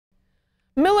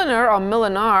Milliner or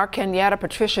milliner Kenyatta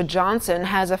Patricia Johnson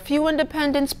has a few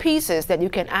Independence pieces that you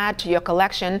can add to your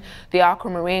collection. The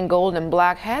aquamarine, gold, and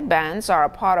black headbands are a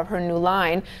part of her new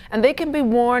line, and they can be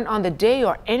worn on the day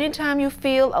or anytime you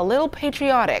feel a little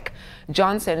patriotic.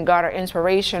 Johnson got her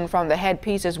inspiration from the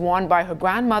headpieces worn by her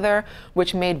grandmother,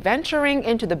 which made venturing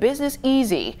into the business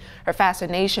easy. Her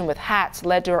fascination with hats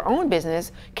led to her own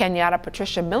business, Kenyatta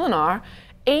Patricia Milliner.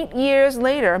 8 years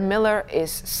later, Miller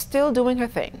is still doing her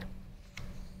thing.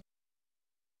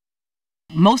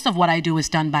 Most of what I do is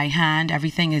done by hand.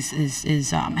 Everything is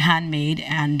handmade,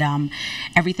 and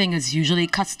everything is usually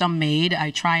custom made.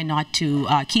 I try not to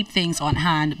keep things on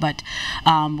hand, but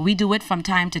we do it from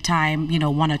time to time, you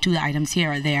know, 1 or 2 items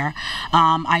here or there.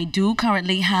 I do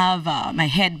currently have my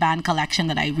headband collection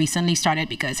that I recently started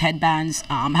because headbands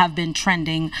have been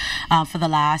trending for the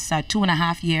last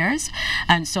 2.5 years.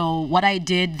 And so what I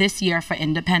did this year for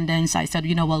Independence, I said,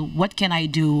 you know, well, what can I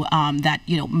do that,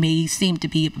 you know, may seem to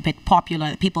be a bit popular,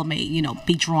 that people may, you know,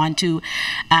 be drawn to.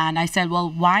 And I said, well,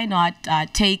 why not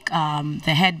take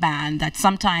the headband that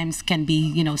sometimes can be,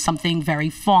 you know, something very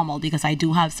formal, because I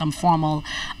do have some formal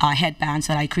headbands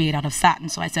that I create out of satin.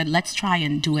 So I said, let's try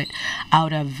and do it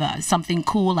out of something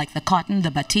cool like the cotton, the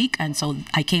batik. And so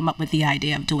I came up with the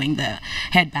idea of doing the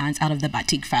headbands out of the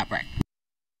batik fabric.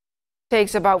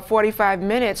 Takes about 45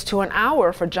 minutes to an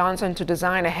hour for Johnson to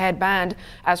design a headband.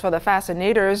 As for the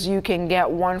fascinators, you can get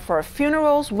one for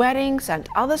funerals, weddings, and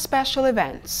other special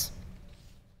events.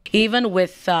 Even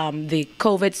with the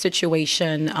COVID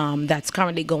situation that's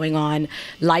currently going on,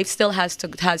 life still has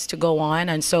to go on,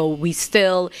 and so we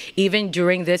still, even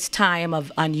during this time of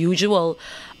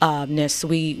unusualness,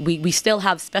 we still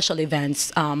have special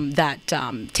events that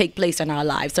take place in our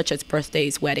lives, such as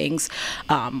birthdays, weddings,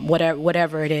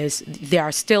 whatever it is. There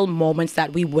are still moments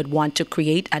that we would want to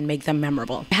create and make them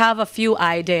memorable. I have a few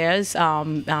ideas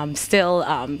still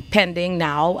pending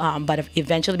now, but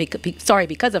eventually,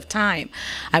 because of time,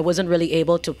 I wasn't really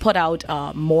able to put out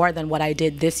more than what I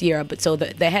did this year. But so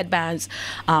the headbands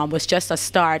was just a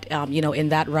start, you know, in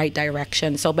that right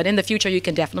direction. So, but in the future, you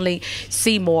can definitely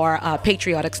see more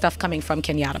patriotic stuff coming from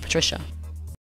Kenyatta Patricia.